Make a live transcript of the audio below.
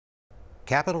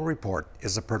Capitol Report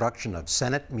is a production of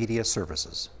Senate Media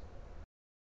Services.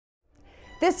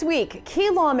 This week, key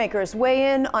lawmakers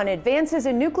weigh in on advances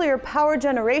in nuclear power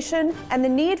generation and the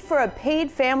need for a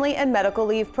paid family and medical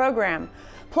leave program.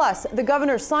 Plus, the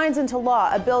governor signs into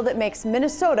law a bill that makes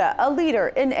Minnesota a leader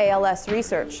in ALS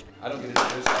research.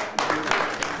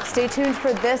 Stay tuned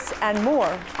for this and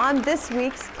more on this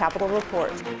week's Capitol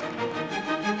Report.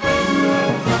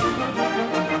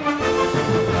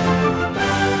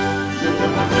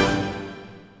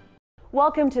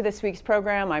 Welcome to this week's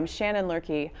program. I'm Shannon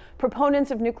Loehrke.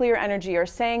 Proponents of nuclear energy are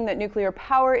saying that nuclear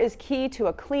power is key to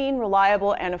a clean,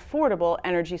 reliable, and affordable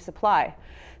energy supply.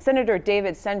 Senator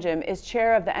David Senjem is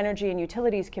chair of the Energy and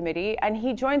Utilities Committee, and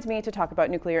he joins me to talk about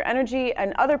nuclear energy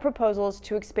and other proposals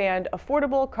to expand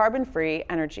affordable, carbon-free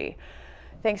energy.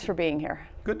 Thanks for being here.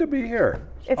 Good to be here.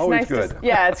 It's always nice good.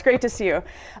 Yeah, it's great to see you.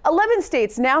 11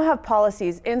 states now have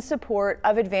policies in support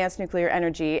of advanced nuclear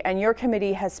energy, and your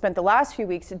committee has spent the last few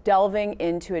weeks delving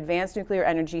into advanced nuclear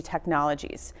energy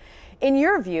technologies. In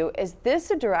your view, is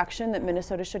this a direction that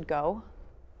Minnesota should go?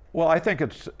 Well, I think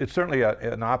it's certainly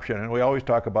an option, and we always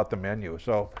talk about the menu.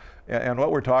 So, and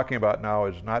what we're talking about now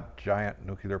is not giant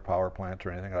nuclear power plants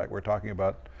or anything like that. We're talking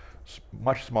about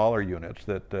much smaller units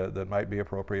that might be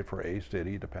appropriate for a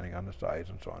city, depending on the size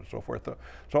and so on and so forth.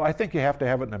 So I think you have to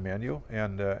have it in the menu,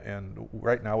 and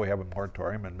right now we have a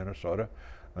moratorium in Minnesota.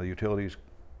 The utilities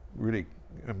really,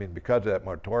 I mean, because of that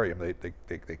moratorium,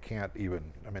 they can't even,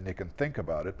 I mean, they can think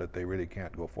about it, but they really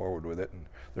can't go forward with it, and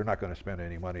they're not going to spend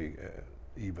any money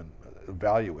even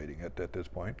evaluating it at this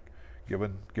point,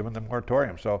 given the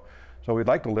moratorium. So we'd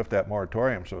like to lift that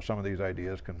moratorium so some of these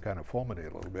ideas can kind of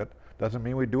fulminate a little bit. Doesn't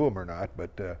mean we do them or not, but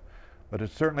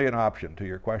it's certainly an option. To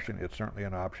your question, it's certainly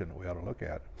an option that we ought to look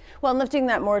at. Well, in lifting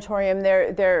that moratorium,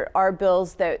 there are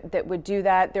bills that would do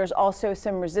that. There's also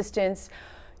some resistance,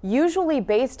 usually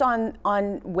based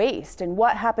on waste and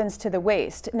what happens to the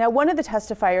waste. Now, one of the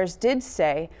testifiers did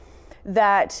say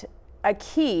that a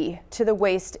key to the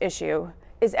waste issue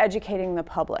is educating the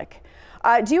public.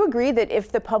 Do you agree that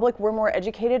if the public were more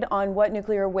educated on what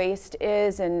nuclear waste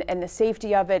is and the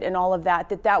safety of it and all of that,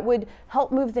 that would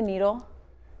help move the needle?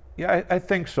 Yeah, I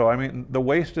think so. I mean, the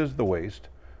waste is the waste,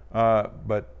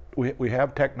 but we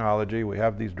have technology. We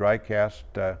have these dry cast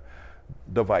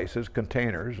devices,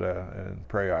 containers in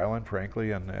Prairie Island,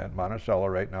 frankly, and Monticello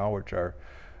right now, which are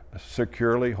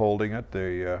securely holding it.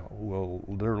 They will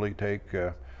literally take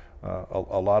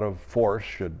a lot of force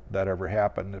should that ever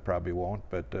happen. It probably won't,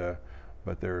 but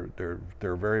they're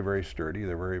very, very sturdy.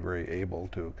 They're very, very able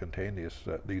to contain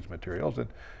these materials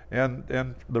and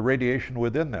the radiation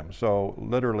within them. So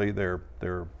literally, they're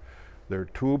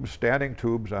tubes, standing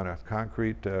tubes on a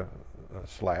concrete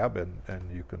slab, and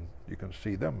you can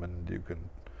see them, and you can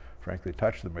frankly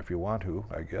touch them if you want to,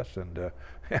 I guess.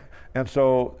 And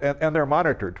so they're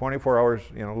monitored 24 hours,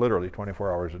 literally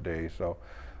 24 hours a day. So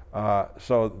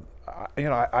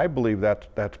I believe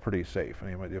that's pretty safe.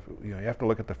 I mean, you have to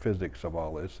look at the physics of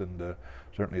all this, and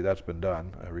certainly that's been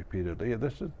done repeatedly.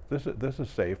 This is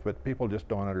safe, but people just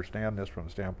don't understand this from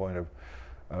the standpoint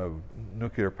of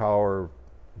nuclear power,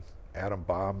 atom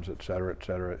bombs, et cetera, et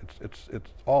cetera. It's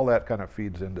all that kind of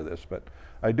feeds into this. But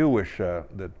I do wish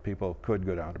that people could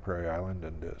go down to Prairie Island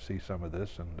and see some of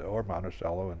this, or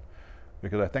Monticello,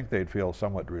 because I think they'd feel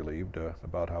somewhat relieved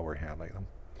about how we're handling them.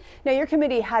 Now, your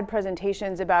committee had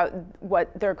presentations about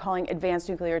what they're calling advanced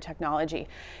nuclear technology.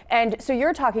 And so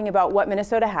you're talking about what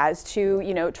Minnesota has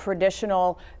to,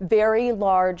 traditional, very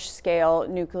large-scale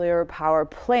nuclear power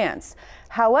plants.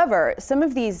 However, some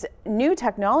of these new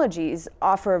technologies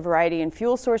offer a variety in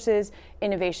fuel sources,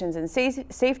 innovations in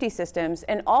safety systems,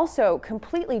 and also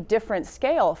completely different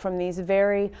scale from these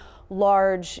very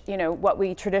large, what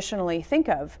we traditionally think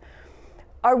of.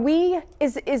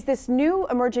 Is this new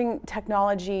emerging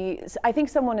technology, I think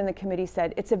someone in the committee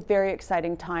said it's a very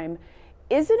exciting time.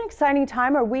 Is it an exciting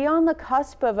time? Are we on the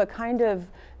cusp of a kind of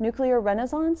nuclear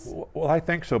renaissance? Well, I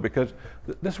think so, because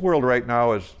this world right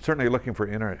now is certainly looking for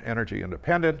energy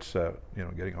independence,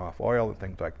 getting off oil and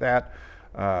things like that,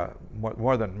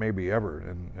 more than maybe ever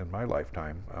in my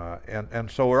lifetime. And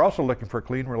so we're also looking for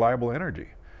clean, reliable energy.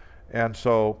 And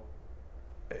so,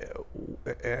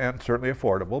 and certainly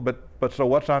affordable, but so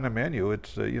what's on the menu?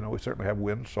 It's we certainly have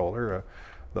wind, solar.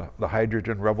 The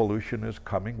hydrogen revolution is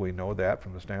coming. We know that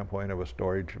from the standpoint of a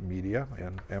storage media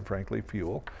and frankly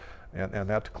fuel, and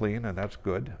that's clean and that's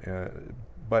good.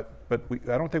 But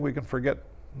I don't think we can forget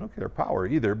nuclear power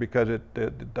either, because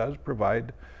it does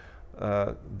provide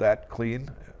that clean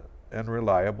and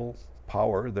reliable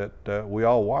power that we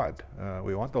all want.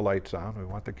 We want the lights on, we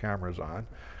want the cameras on,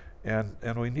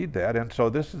 and we need that. And so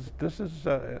this is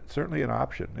certainly an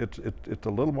option. It's a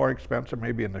little more expensive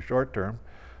maybe in the short term,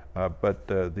 but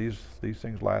these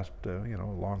things last you know,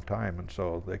 a long time, and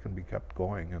so they can be kept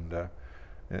going and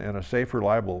in a safe,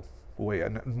 reliable way,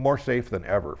 and more safe than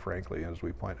ever, frankly, as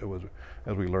we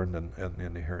learned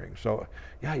in the hearing. So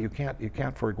yeah, you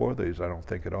can't forego these, I don't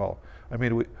think, at all. I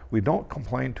mean, we don't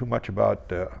complain too much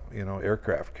about you know,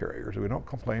 aircraft carriers. We don't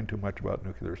complain too much about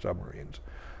nuclear submarines.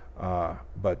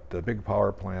 But the big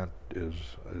power plant is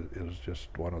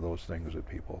just one of those things that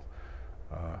people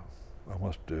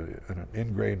almost in an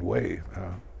ingrained way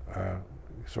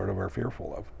sort of are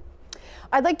fearful of.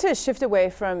 I'd like to shift away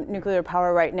from nuclear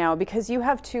power right now, because you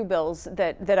have two bills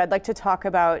that I'd like to talk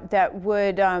about that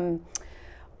would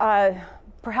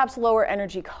perhaps lower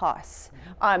energy costs.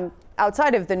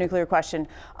 Outside of the nuclear question,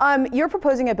 you're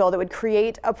proposing a bill that would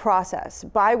create a process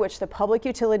by which the Public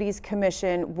Utilities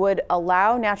Commission would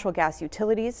allow natural gas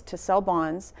utilities to sell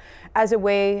bonds as a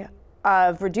way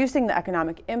of reducing the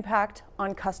economic impact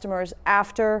on customers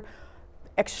after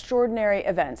extraordinary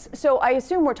events. So I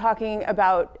assume we're talking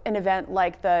about an event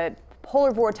like the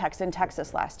polar vortex in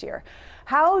Texas last year.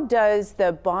 How does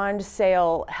the bond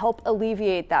sale help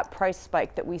alleviate that price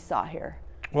spike that we saw here?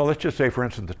 Well, let's just say, for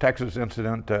instance, the Texas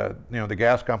incident, you know, the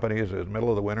gas companies, in the middle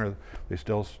of the winter, they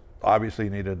still obviously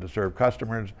needed to serve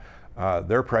customers.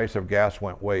 Their price of gas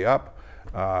went way up,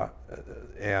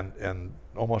 and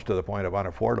almost to the point of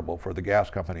unaffordable for the gas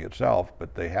company itself,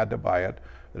 but they had to buy it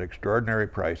at extraordinary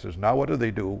prices. Now what do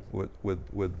they do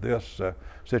with this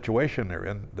situation they're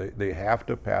in? They have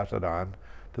to pass it on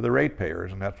to the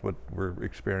ratepayers, and that's what we're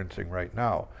experiencing right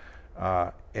now.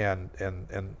 And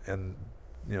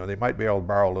you know, they might be able to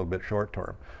borrow a little bit short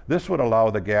term. This would allow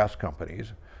the gas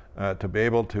companies to be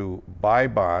able to buy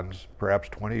bonds, perhaps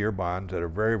 20-year bonds at a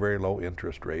very, very low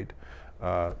interest rate,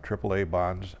 AAA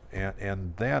bonds,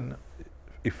 and then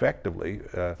effectively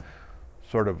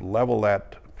sort of level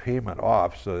that payment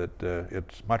off so that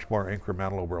it's much more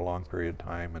incremental over a long period of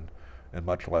time and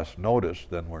much less notice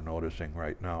than we're noticing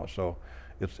right now. So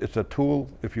it's a tool,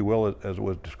 if you will, as it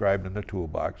was described in the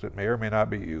toolbox. It may or may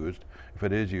not be used. If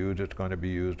it is used, it's going to be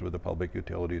used with the Public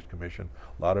Utilities Commission,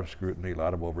 a lot of scrutiny, a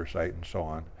lot of oversight, and so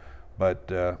on.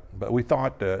 But we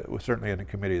thought, certainly in the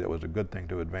committee, that was a good thing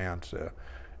to advance.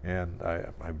 And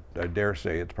I dare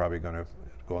say it's probably going to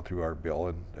go through our bill,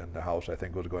 and the House, I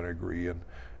think, was going to agree, and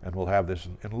we'll have this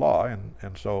in law,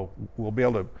 and so we'll be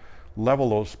able to level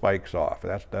those spikes off.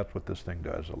 That's what this thing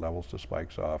does. It levels the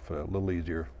spikes off a little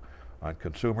easier on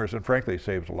consumers, and frankly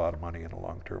saves a lot of money in the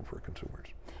long term for consumers.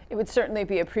 It would certainly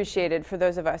be appreciated for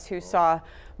those of us who saw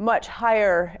much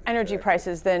higher energy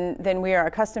prices than we are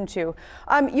accustomed to.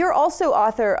 You're also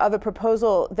author of a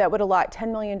proposal that would allot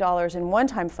 $10 million in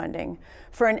one-time funding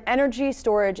for an energy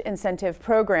storage incentive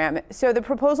program. So the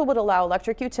proposal would allow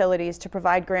electric utilities to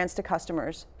provide grants to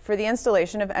customers for the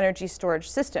installation of energy storage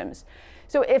systems.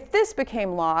 So if this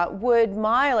became law, would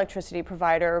my electricity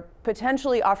provider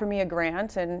potentially offer me a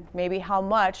grant, and maybe how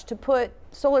much, to put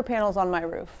solar panels on my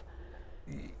roof?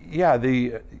 Yeah,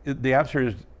 the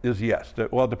answer is yes.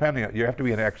 Well, depending on, you have to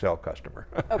be an XL customer.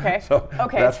 Okay. So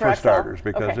okay, that's for XL. starters,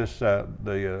 because okay. this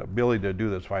the ability to do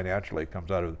this financially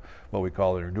comes out of what we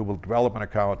call the Renewable Development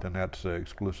Account, and that's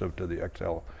exclusive to the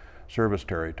XL service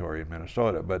territory in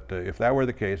Minnesota. But if that were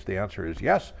the case, the answer is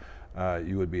yes.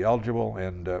 You would be eligible,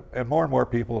 and more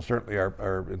people certainly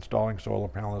are installing solar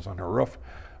panels on their roof.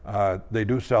 They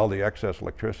do sell the excess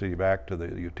electricity back to the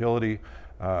utility,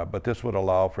 but this would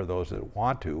allow for those that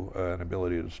want to an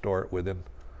ability to store it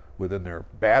within their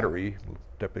battery,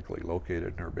 typically located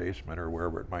in their basement or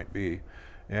wherever it might be,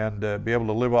 and be able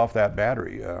to live off that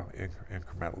battery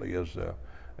incrementally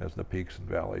as the peaks and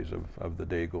valleys of the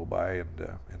day go by, and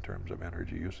in terms of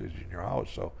energy usage in your house.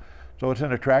 So it's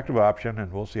an attractive option,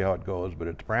 and we'll see how it goes, but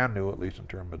it's brand new, at least in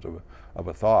terms of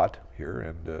a thought here,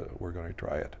 and we're going to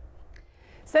try it.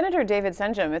 Senator David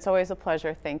Senjem, it's always a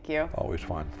pleasure. Thank you. Always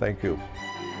fun. Thank you.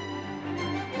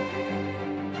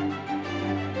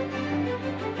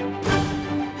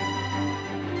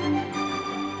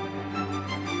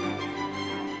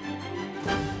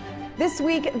 This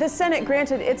week, the Senate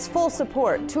granted its full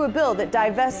support to a bill that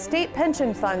divests state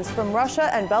pension funds from Russia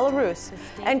and Belarus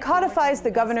and codifies the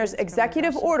governor's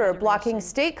executive order blocking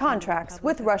state contracts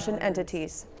with Russian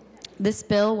entities. This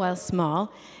bill, while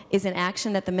small, is an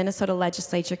action that the Minnesota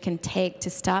legislature can take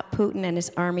to stop Putin and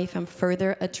his army from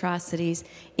further atrocities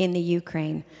in the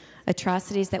Ukraine,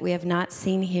 atrocities that we have not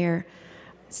seen here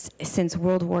since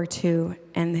World War II,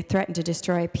 and they threaten to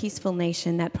destroy a peaceful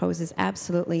nation that poses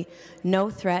absolutely no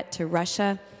threat to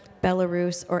Russia,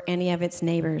 Belarus, or any of its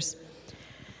neighbors.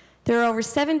 There are over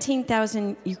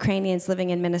 17,000 Ukrainians living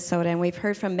in Minnesota, and we've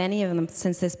heard from many of them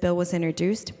since this bill was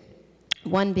introduced,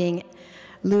 one being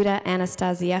Luda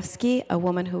Anastasievsky, a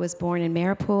woman who was born in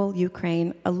Mariupol,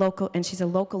 Ukraine, and she's a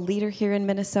local leader here in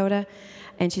Minnesota,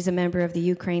 and she's a member of the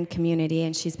Ukraine community,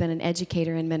 and she's been an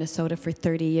educator in Minnesota for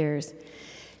 30 years.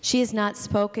 She has not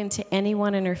spoken to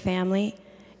anyone in her family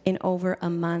in over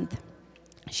a month.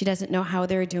 She doesn't know how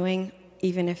they're doing,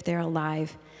 even if they're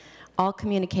alive. All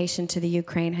communication to the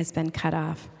Ukraine has been cut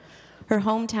off. Her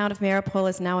hometown of Mariupol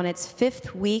is now in its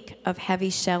 5th week of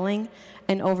heavy shelling,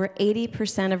 and over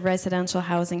 80% of residential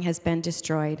housing has been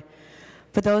destroyed.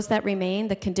 For those that remain,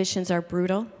 the conditions are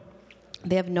brutal.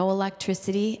 They have no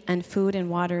electricity, and food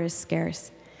and water is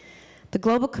scarce. The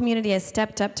global community has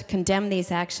stepped up to condemn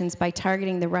these actions by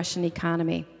targeting the Russian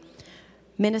economy.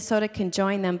 Minnesota can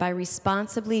join them by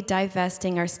responsibly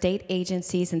divesting our state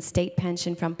agencies and state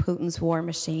pension from Putin's war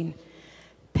machine.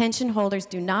 Pension holders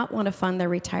do not want to fund their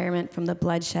retirement from the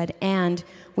bloodshed, and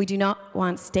we do not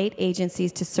want state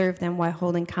agencies to serve them while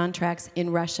holding contracts in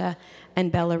Russia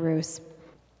and Belarus.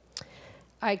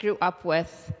 I grew up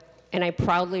with, and I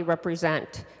proudly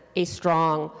represent, a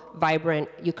strong, vibrant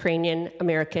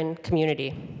Ukrainian-American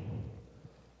community.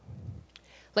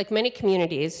 Like many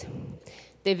communities,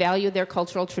 they value their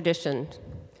cultural traditions.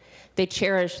 They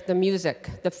cherish the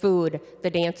music, the food, the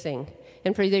dancing,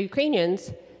 and for the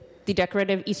Ukrainians, the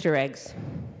decorative Easter eggs.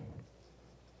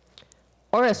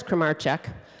 Oris Kramarchuk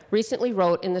recently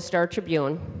wrote in the Star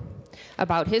Tribune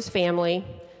about his family,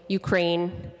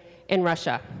 Ukraine, and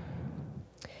Russia.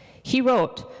 He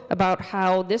wrote about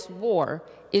how this war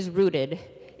is rooted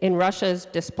in Russia's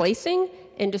displacing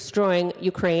and destroying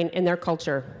Ukraine and their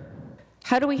culture.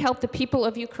 How do we help the people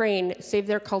of Ukraine save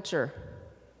their culture,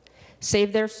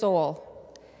 save their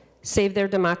soul, save their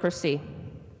democracy?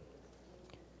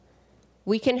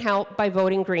 We can help by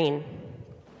voting green.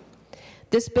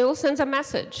 This bill sends a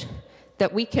message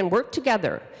that we can work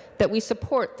together, that we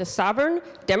support the sovereign,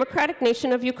 democratic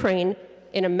nation of Ukraine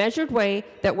in a measured way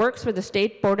that works for the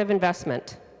State Board of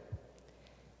Investment.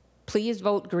 Please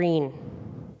vote green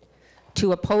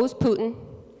to oppose Putin,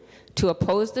 to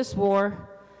oppose this war,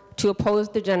 to oppose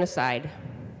the genocide.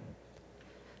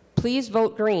 Please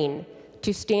vote green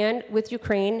to stand with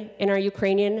Ukraine and our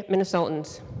Ukrainian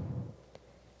Minnesotans.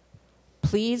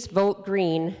 Please vote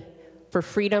green for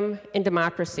freedom and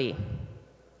democracy.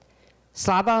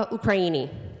 Slava Ukraini.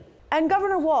 And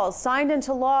Governor Walz signed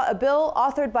into law a bill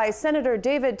authored by Senator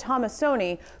David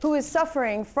Tomassoni, who is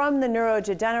suffering from the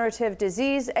neurodegenerative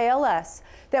disease ALS,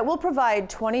 that will provide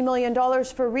 $20 million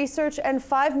for research and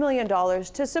 $5 million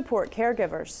to support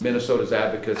caregivers. Minnesota's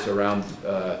advocates around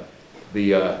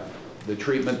the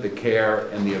treatment, the care,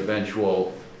 and the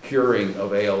eventual curing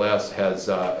of ALS has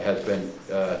been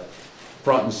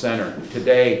front and center.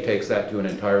 Today takes that to an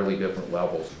entirely different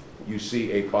level. You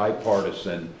see a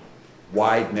bipartisan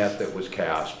wide net that was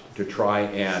cast to try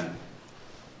and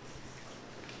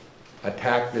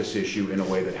attack this issue in a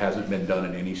way that hasn't been done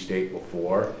in any state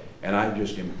before. And I'm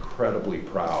just incredibly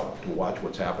proud to watch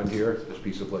what's happened here. This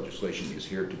piece of legislation is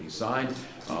here to be signed.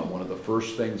 One of the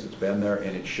first things that's been there,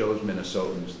 and it shows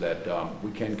Minnesotans that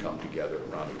we can come together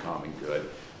around a common good.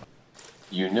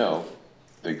 You know,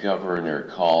 the governor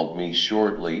called me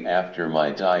shortly after my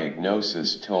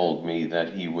diagnosis, told me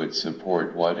that he would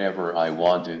support whatever I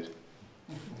wanted.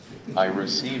 I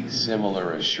received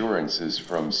similar assurances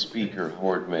from Speaker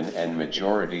Hortman and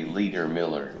Majority Leader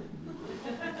Miller.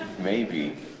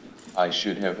 Maybe I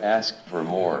should have asked for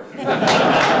more. For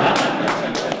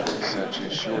such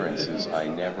assurances, I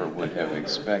never would have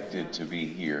expected to be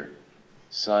here,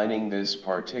 signing this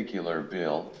particular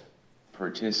bill,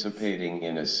 participating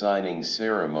in a signing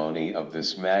ceremony of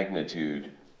this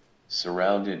magnitude,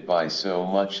 surrounded by so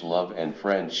much love and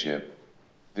friendship,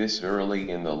 this early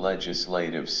in the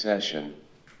legislative session.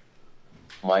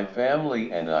 My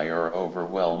family and I are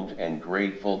overwhelmed and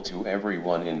grateful to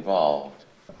everyone involved.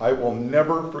 I will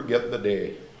never forget the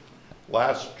day,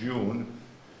 last June,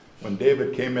 when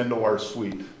David came into our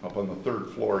suite up on the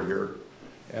 3rd floor here,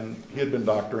 and he had been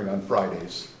doctoring on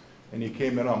Fridays. And he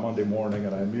came in on Monday morning,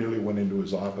 and I immediately went into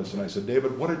his office, and I said,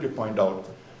 David, what did you find out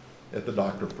at the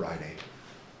doctor Friday?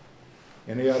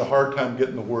 And he had a hard time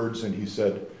getting the words, and he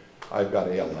said, I've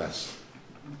got ALS.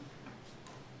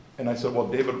 And I said, well,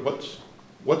 David,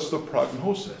 what's the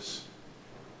prognosis?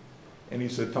 And he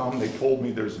said, Tom, they told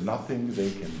me there's nothing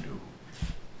they can do.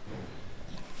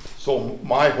 So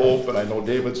my hope, and I know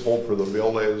David's hope for the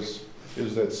bill is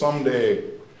that someday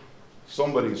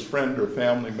somebody's friend or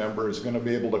family member is going to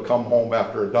be able to come home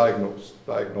after a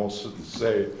diagnosis and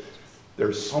say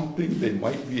there's something they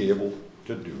might be able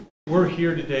to do. We're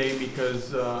here today because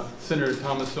Senator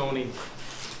Tomassoni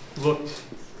looked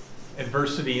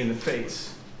adversity in the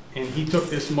face, and he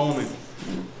took this moment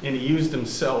and he used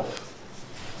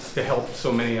himself to help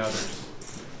so many others.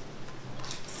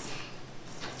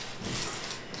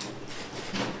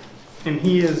 And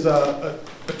he is a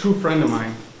true friend of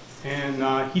mine,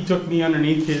 and he took me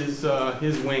underneath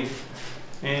his wing,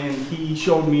 and he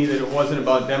showed me that it wasn't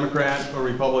about Democrat or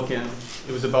Republican.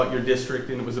 It was about your district,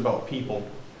 and it was about people.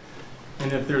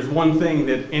 And if there's one thing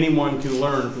that anyone can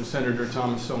learn from Senator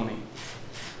Tomassoni,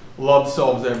 love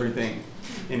solves everything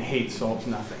and hate solves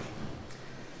nothing.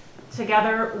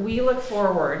 Together, we look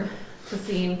forward to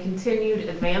seeing continued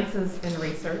advances in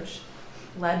research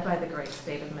led by the great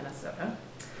state of Minnesota,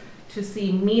 to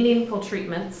see meaningful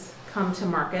treatments come to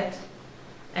market,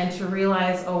 and to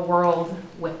realize a world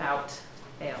without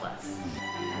ALS.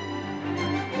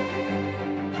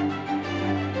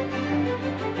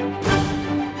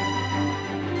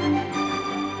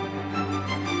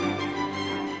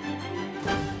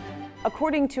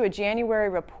 According to a January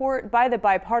report by the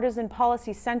Bipartisan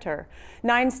Policy Center,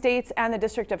 9 states and the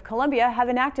District of Columbia have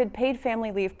enacted paid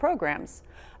family leave programs.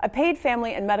 A paid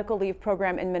family and medical leave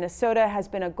program in Minnesota has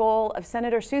been a goal of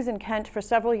Senator Susan Kent for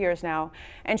several years now,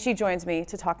 and she joins me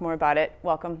to talk more about it.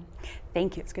 Welcome.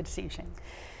 Thank you. It's good to see you, Shane.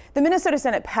 The Minnesota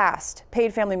Senate passed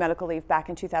paid family medical leave back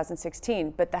in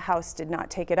 2016, but the House did not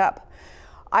take it up.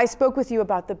 I spoke with you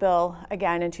about the bill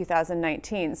again in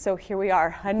 2019, so here we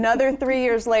are. Another 3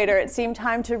 years later, it seemed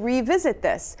time to revisit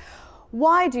this.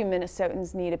 Why do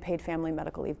Minnesotans need a paid family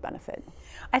medical leave benefit?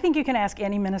 I think you can ask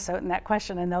any Minnesotan that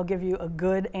question and they'll give you a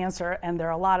good answer, and there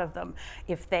are a lot of them.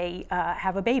 If they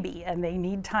have a baby and they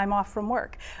need time off from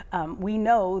work, we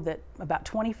know that about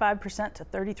 25% to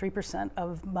 33%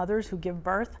 of mothers who give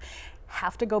birth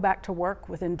have to go back to work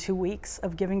within 2 weeks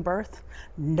of giving birth.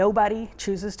 Nobody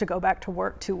chooses to go back to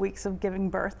work 2 weeks of giving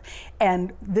birth,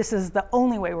 and this is the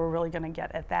only way we're really going to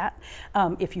get at that.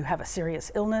 If you have a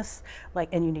serious illness,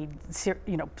 and you need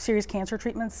serious cancer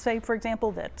treatments, say for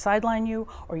example, that sideline you,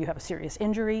 or you have a serious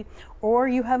injury, or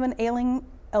you have an ailing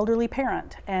elderly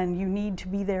parent and you need to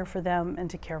be there for them and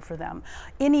to care for them.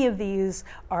 Any of these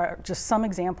are just some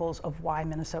examples of why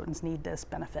Minnesotans need this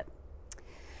benefit.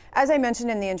 As I mentioned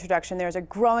in the introduction, there's a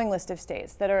growing list of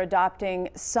states that are adopting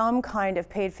some kind of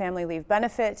paid family leave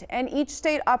benefit, and each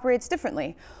state operates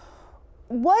differently.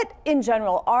 What, in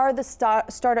general, are the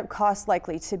startup costs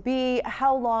likely to be?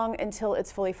 How long until it's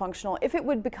fully functional? If it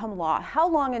would become law, how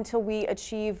long until we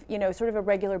achieve, sort of a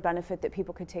regular benefit that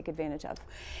people could take advantage of?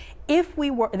 If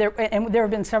we were there, and there have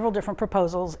been several different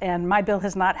proposals, and my bill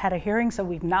has not had a hearing, so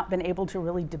we've not been able to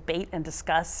really debate and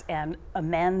discuss and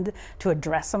amend to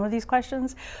address some of these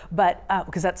questions. But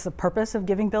because that's the purpose of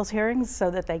giving bills hearings,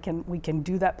 so that we can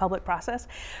do that public process.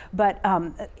 But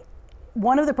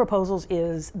one of the proposals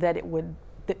is that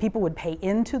people would pay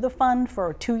into the fund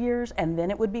for 2 years and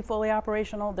then it would be fully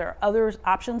operational. There are other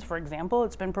options. For example,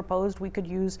 it's been proposed we could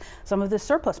use some of this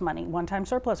surplus money, one-time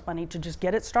surplus money, to just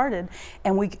get it started,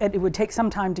 and it would take some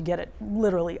time to get it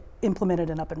literally implemented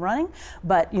and up and running.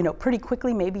 But pretty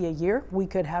quickly, maybe a year, we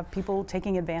could have people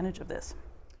taking advantage of this.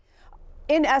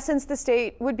 In essence, the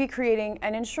state would be creating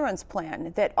an insurance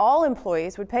plan that all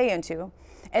employees would pay into,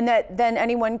 and that then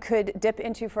anyone could dip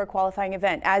into for a qualifying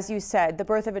event. As you said, the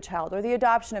birth of a child, or the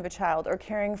adoption of a child, or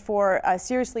caring for a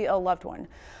seriously ill loved one,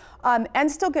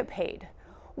 and still get paid.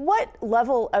 What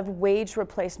level of wage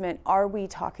replacement are we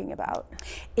talking about?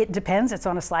 It depends. It's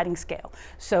on a sliding scale,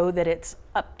 so that it's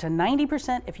up to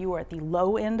 90% if you are at the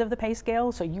low end of the pay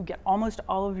scale, so you get almost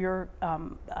all of your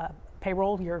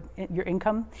payroll, your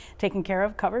income taken care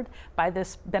of, covered by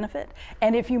this benefit.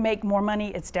 And if you make more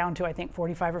money, it's down to, I think,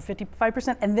 45 or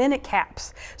 55%, and then it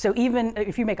caps. So even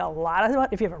if you make a lot of money,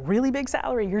 if you have a really big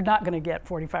salary, you're not going to get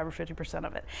 45 or 50%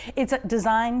 of it. It's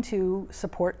designed to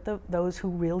support those who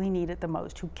really need it the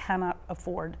most, who cannot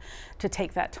afford to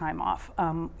take that time off,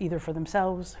 either for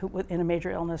themselves in a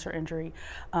major illness or injury,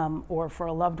 or for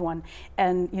a loved one.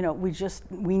 And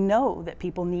we know that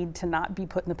people need to not be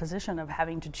put in the position of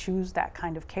having to choose that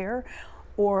kind of care,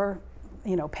 or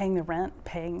paying the rent,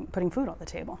 putting food on the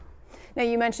table. Now,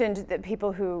 you mentioned that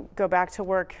people who go back to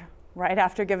work right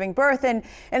after giving birth,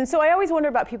 and so I always wonder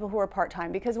about people who are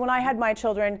part-time, because when I had my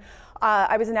children,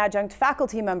 I was an adjunct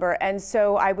faculty member, and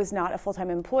so I was not a full-time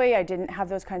employee. I didn't have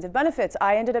those kinds of benefits.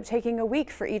 I ended up taking a week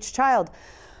for each child.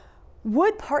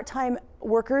 Would part-time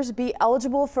workers be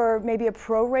eligible for maybe a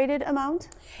prorated amount?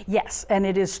 Yes, and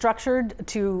it is structured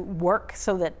to work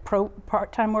so that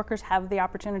part-time workers have the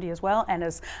opportunity as well. And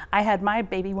as I had my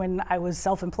baby when I was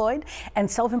self-employed, and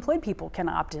self-employed people can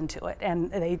opt into it.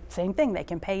 And same thing, they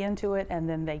can pay into it, and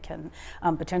then they can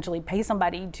potentially pay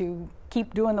somebody to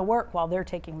keep doing the work while they're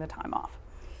taking the time off.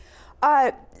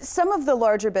 Some of the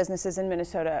larger businesses in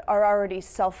Minnesota are already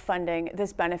self-funding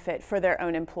this benefit for their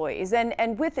own employees.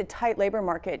 And with a tight labor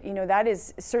market, you know, that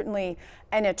is certainly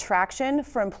an attraction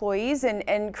for employees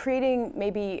and creating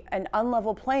maybe an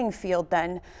unlevel playing field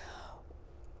then.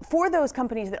 For those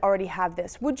companies that already have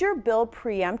this, would your bill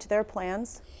preempt their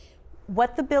plans?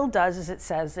 What the bill does is it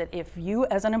says that if you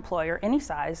as an employer, any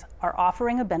size, are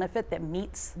offering a benefit that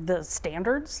meets the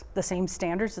standards, the same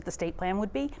standards that the state plan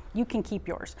would be, you can keep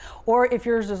yours. Or if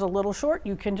yours is a little short,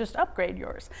 you can just upgrade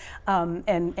yours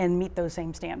and meet those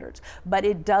same standards. But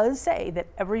it does say that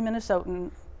every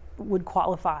Minnesotan would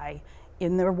qualify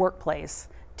in their workplace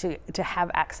to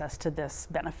have access to this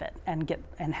benefit and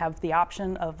have the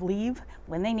option of leave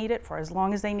when they need it for as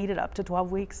long as they need it, up to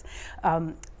 12 weeks,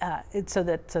 so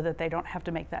that they don't have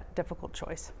to make that difficult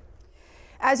choice.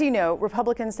 As you know,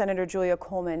 Republican Senator Julia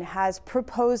Coleman has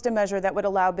proposed a measure that would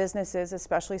allow businesses,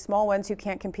 especially small ones who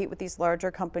can't compete with these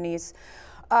larger companies,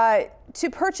 to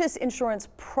purchase insurance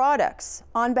products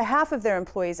on behalf of their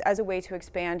employees as a way to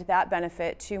expand that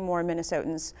benefit to more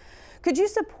Minnesotans. Could you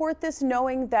support this,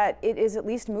 knowing that it is at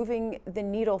least moving the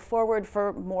needle forward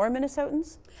for more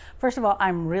Minnesotans? First of all,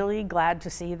 I'm really glad to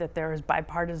see that there is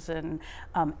bipartisan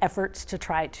efforts to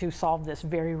try to solve this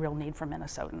very real need for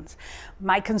Minnesotans.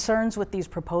 My concerns with these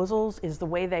proposals is the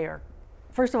way they are.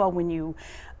 First of all, when you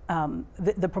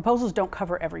the proposals don't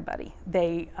cover everybody.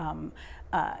 They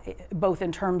both in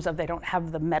terms of they don't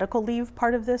have the medical leave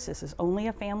part of this. This is only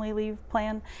a family leave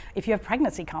plan. If you have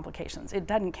pregnancy complications, it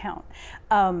doesn't count.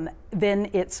 Then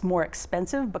it's more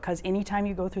expensive because anytime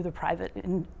you go through the private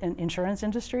insurance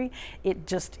industry, it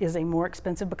just is a more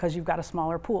expensive because you've got a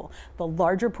smaller pool. The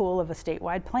larger pool of a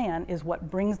statewide plan is what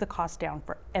brings the cost down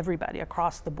for everybody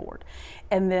across the board,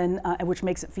 and then which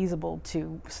makes it feasible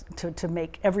to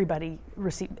make everybody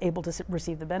able to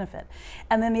receive the benefit.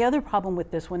 And then the other problem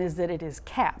with this one is that it is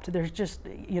capped. There's just,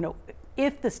 you know,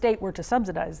 if the state were to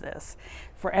subsidize this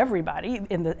for everybody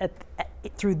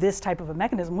through this type of a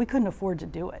mechanism, we couldn't afford to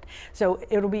do it. So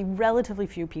it'll be relatively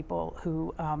few people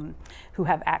who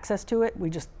have access to it.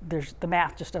 The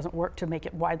math just doesn't work to make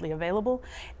it widely available,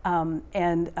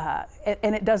 and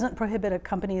it doesn't prohibit a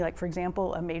company like, for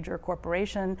example, a major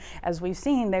corporation. As we've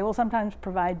seen, they will sometimes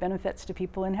provide benefits to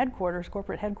people in headquarters,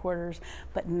 corporate headquarters,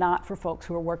 but not for folks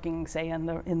who are working, say, in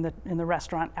the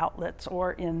restaurant outlets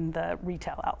or in the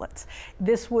retail outlets.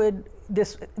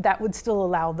 That would still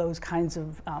allow those kinds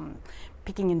of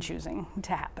picking and choosing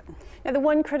to happen. Now, the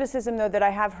one criticism, though, that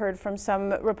I have heard from some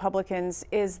Republicans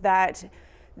is that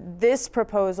this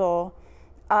proposal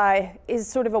is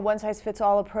sort of a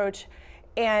one-size-fits-all approach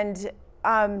and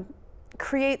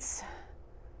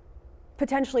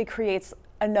potentially creates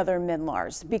another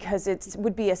MNLARS because it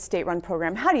would be a state-run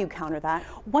program. How do you counter that?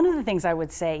 One of the things I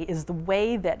would say is the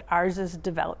way that ours is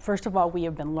developed. First of all, we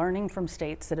have been learning from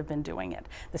states that have been doing it.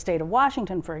 The state of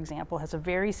Washington, for example, has a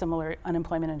very similar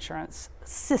unemployment insurance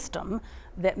system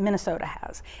that Minnesota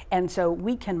has. And so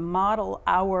we can model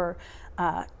our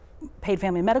paid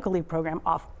family medical leave program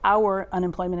off our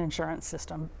unemployment insurance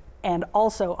system, and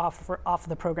also off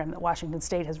the program that Washington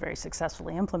State has very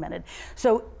successfully implemented.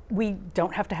 So we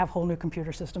don't have to have whole new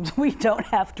computer systems. We don't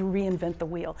have to reinvent the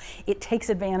wheel. It takes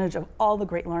advantage of all the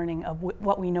great learning of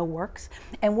what we know works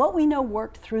and what we know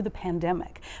worked through the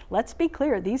pandemic. Let's be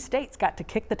clear, these states got to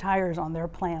kick the tires on their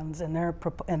plans and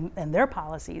their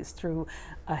policies through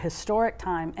a historic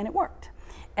time, and it worked.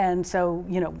 And so,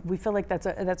 you know, we feel like that's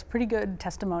a pretty good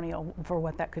testimonial for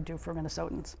what that could do for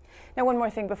Minnesotans. Now, one more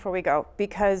thing before we go,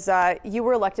 because you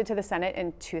were elected to the Senate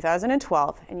in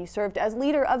 2012, and you served as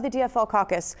leader of the DFL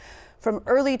caucus from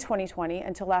early 2020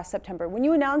 until last September, when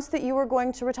you announced that you were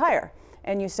going to retire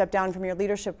and you stepped down from your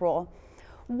leadership role.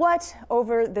 What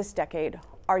over this decade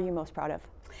are you most proud of?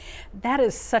 That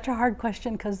is such a hard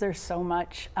question because there's so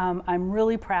much. I'm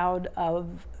really proud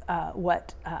of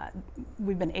what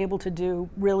we've been able to do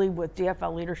really with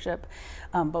DFL leadership,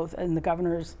 both in the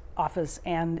governor's office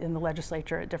and in the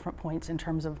legislature at different points in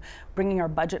terms of bringing our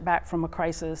budget back from a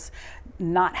crisis,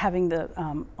 not having the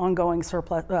ongoing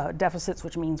surplus deficits,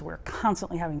 which means we're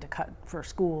constantly having to cut for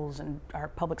schools and our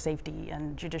public safety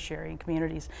and judiciary and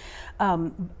communities.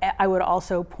 I would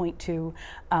also point to,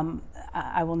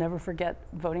 I will never forget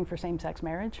voting for same-sex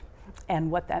marriage. and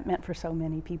what that meant for so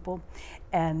many people.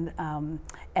 And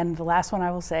the last one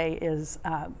I will say is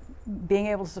being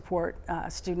able to support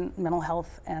student mental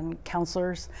health and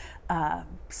counselors,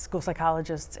 school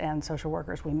psychologists, and social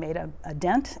workers. We made a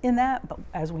dent in that, but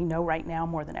as we know right now,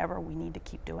 more than ever, we need to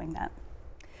keep doing that.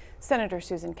 Senator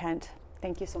Susan Kent,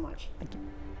 thank you so much. Thank you.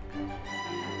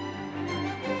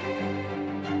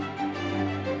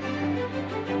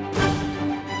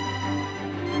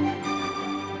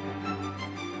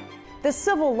 The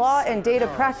Civil Law and Data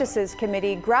Practices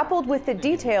Committee grappled with the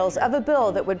details of a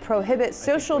bill that would prohibit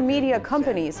social media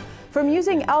companies from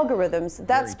using algorithms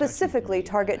that specifically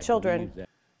target children.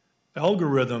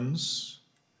 Algorithms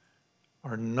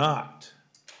are not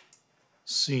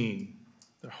seen.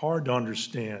 They're hard to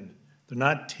understand. They're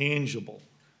not tangible.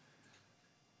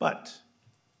 But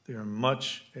they are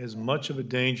as much of a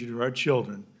danger to our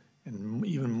children, and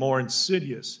even more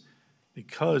insidious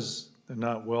because they're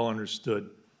not well understood.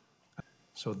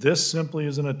 So this simply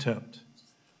is an attempt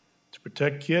to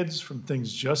protect kids from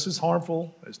things just as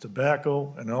harmful as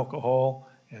tobacco and alcohol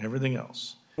and everything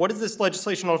else. What does this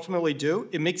legislation ultimately do?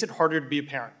 It makes it harder to be a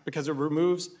parent because it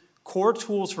removes core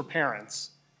tools for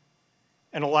parents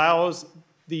and allows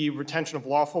the retention of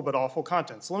lawful but awful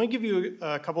content. So let me give you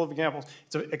a couple of examples.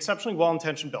 It's an exceptionally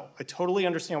well-intentioned bill. I totally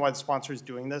understand why the sponsor is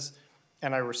doing this,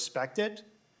 and I respect it.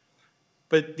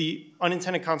 But the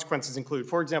unintended consequences include,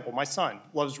 for example, my son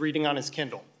loves reading on his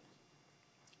Kindle.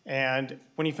 And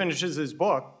when he finishes his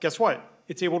book, guess what?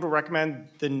 It's able to recommend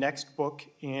the next book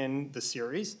in the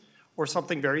series or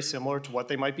something very similar to what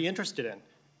they might be interested in,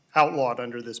 outlawed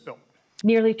under this bill.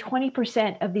 Nearly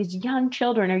 20% of these young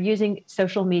children are using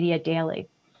social media daily.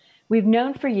 We've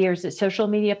known for years that social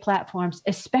media platforms,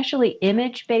 especially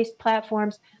image-based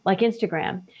platforms like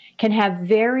Instagram, can have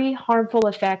very harmful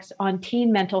effects on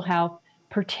teen mental health,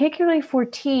 particularly for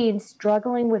teens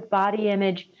struggling with body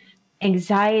image,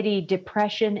 anxiety,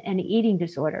 depression, and eating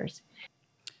disorders.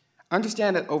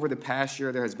 Understand that over the past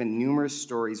year, there has been numerous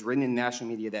stories written in national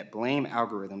media that blame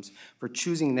algorithms for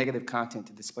choosing negative content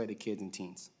to display to kids and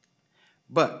teens.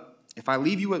 But if I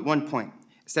leave you at one point,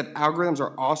 it's that algorithms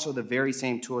are also the very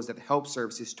same tools that help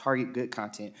services target good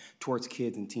content towards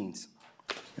kids and teens.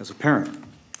 As a parent,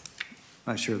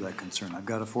 I share that concern. I've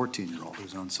got a 14-year-old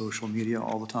who's on social media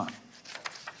all the time.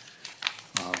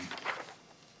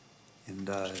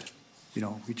 You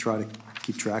know, we try to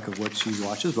keep track of what she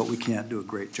watches, but we can't do a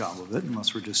great job of it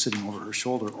unless we're just sitting over her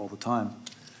shoulder all the time.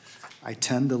 I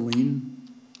tend to lean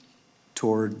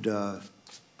toward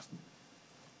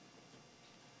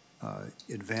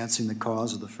advancing the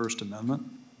cause of the First Amendment,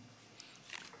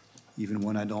 even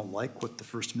when I don't like what the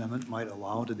First Amendment might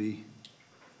allow to be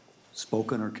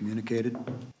spoken or communicated.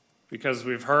 Because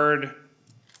we've heard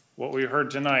what we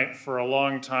heard tonight for a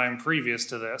long time previous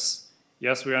to this.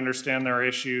 Yes, we understand there are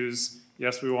issues.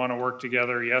 Yes, we want to work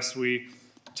together. Yes, we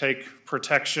take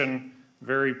protection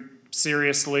very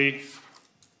seriously.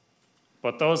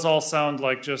 But those all sound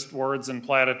like just words and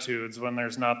platitudes when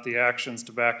there's not the actions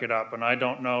to back it up. And I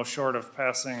don't know, short of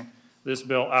passing this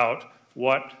bill out,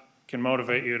 what can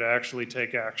motivate you to actually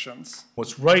take actions.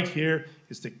 What's right here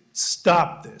is to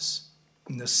stop this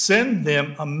and to send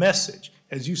them a message.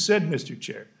 As you said, Mr.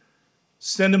 Chair,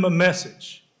 send them a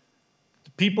message.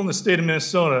 The people in the state of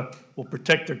Minnesota will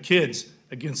protect their kids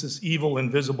against this evil,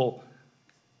 invisible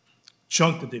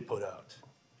junk that they put out.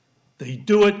 They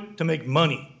do it to make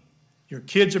money. Your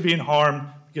kids are being harmed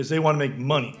because they want to make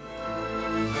money.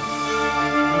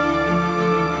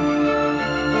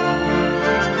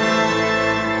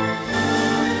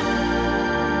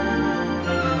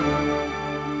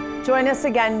 Join us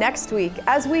again next week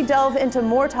as we delve into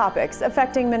more topics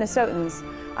affecting Minnesotans.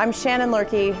 I'm Shannon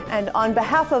Loehrke, and on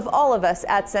behalf of all of us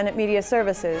at Senate Media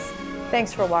Services,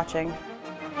 thanks for watching.